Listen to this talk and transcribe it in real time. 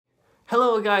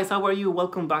Hello guys, how are you?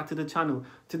 Welcome back to the channel.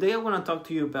 Today I want to talk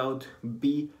to you about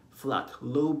B flat,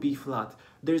 low B flat.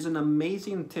 There's an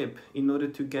amazing tip in order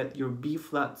to get your B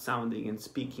flat sounding and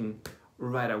speaking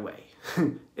right away.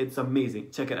 It's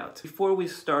amazing. Check it out. Before we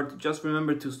start, just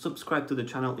remember to subscribe to the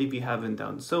channel if you haven't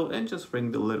done so, and just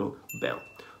ring the little bell.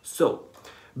 So,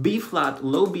 B flat,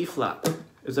 low B flat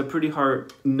is a pretty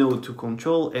hard note to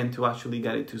control and to actually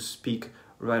get it to speak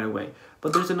right away.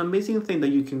 But there's an amazing thing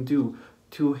that you can do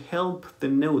to help the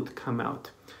note come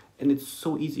out, and it's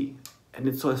so easy and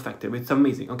it's so effective. It's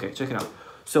amazing. Okay, check it out.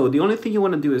 So the only thing you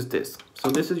want to do is this. So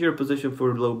this is your position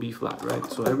for low B flat, right?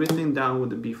 So everything down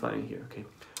with the B flat in here. Okay,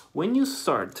 when you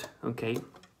start, okay,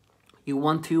 you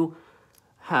want to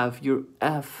have your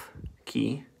F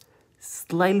key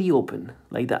slightly open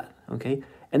like that, okay?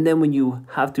 And then when you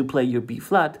have to play your B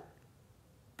flat,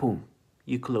 boom,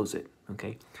 you close it.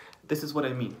 Okay, this is what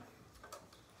I mean.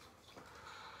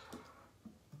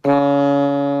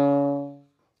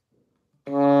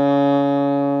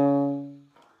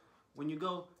 When you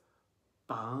go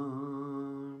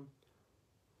bum,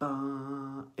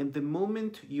 bum, and the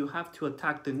moment you have to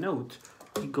attack the note,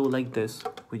 you go like this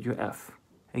with your F,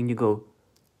 and you go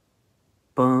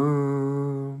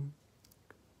bum,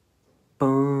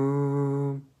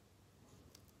 bum,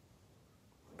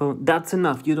 bum. That's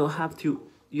enough. You don't have to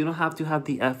have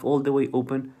the F all the way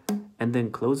open and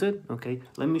then close it. Okay,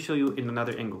 let me show you in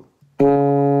another angle.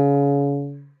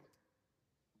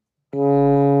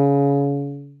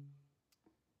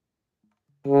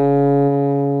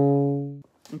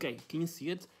 Okay, can you see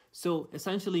it? So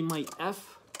essentially my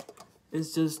F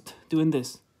is just doing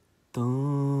this.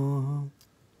 Dun,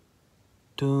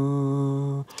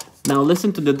 dun. Now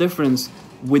listen to the difference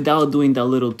without doing that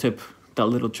little trick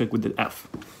with the F.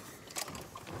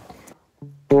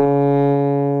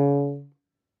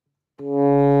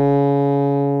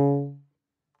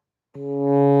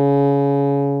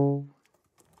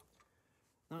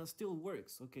 It still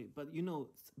works, okay, but you know,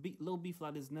 low B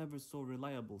flat is never so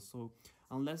reliable. So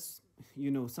unless, you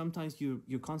know, sometimes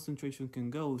your concentration can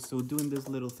go, so doing this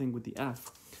little thing with the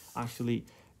F actually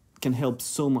can help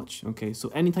so much. Okay, so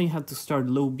anytime you have to start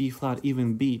low B flat,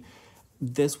 even B,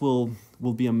 this will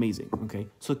be amazing. Okay,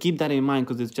 so keep that in mind,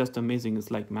 because it's just amazing. It's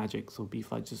like magic. So B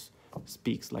flat just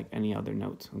speaks like any other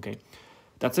note. Okay,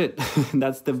 that's it.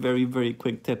 That's the very, very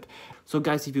quick tip. So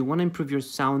guys, if you want to improve your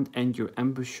sound and your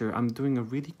embouchure, I'm doing a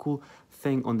really cool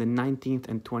thing on the 19th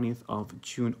and 20th of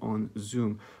June on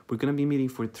Zoom. We're going to be meeting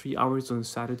for 3 hours on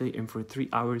Saturday and for 3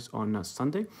 hours on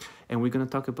Sunday. And we're going to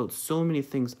talk about so many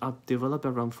things. I've developed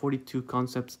around 42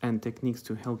 concepts and techniques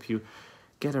to help you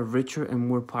get a richer and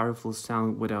more powerful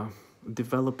sound without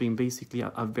developing basically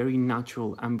a very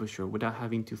natural embouchure without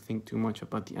having to think too much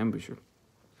about the embouchure.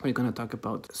 We're going to talk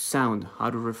about sound, how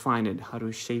to refine it, how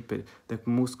to shape it, the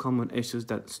most common issues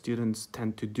that students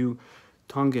tend to do,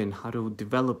 tongue-in, how to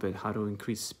develop it, how to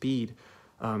increase speed,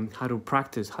 how to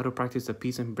practice a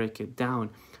piece and break it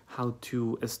down, how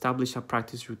to establish a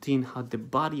practice routine, how the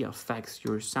body affects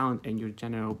your sound and your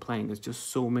general playing. There's just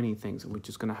so many things. We're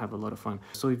just going to have a lot of fun.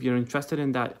 So if you're interested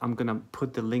in that, I'm going to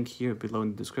put the link here below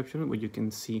in the description where you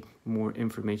can see more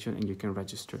information and you can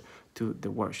register to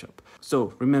the workshop.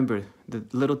 So remember, the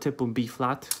little tip on B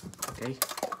flat, okay,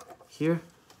 here,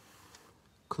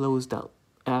 close that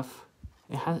F.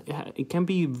 It can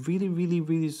be really, really,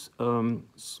 really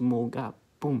small gap.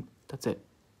 Boom, that's it.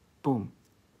 Boom.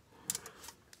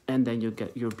 And then you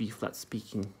get your B flat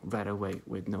speaking right away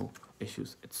with no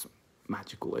issues. It's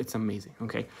magical. It's amazing.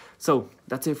 Okay, so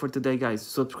that's it for today, guys.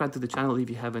 Subscribe to the channel if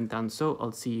you haven't done so.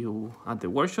 I'll see you at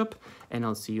the workshop, and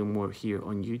I'll see you more here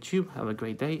on YouTube. Have a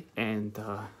great day, and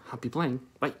happy playing.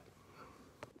 Bye.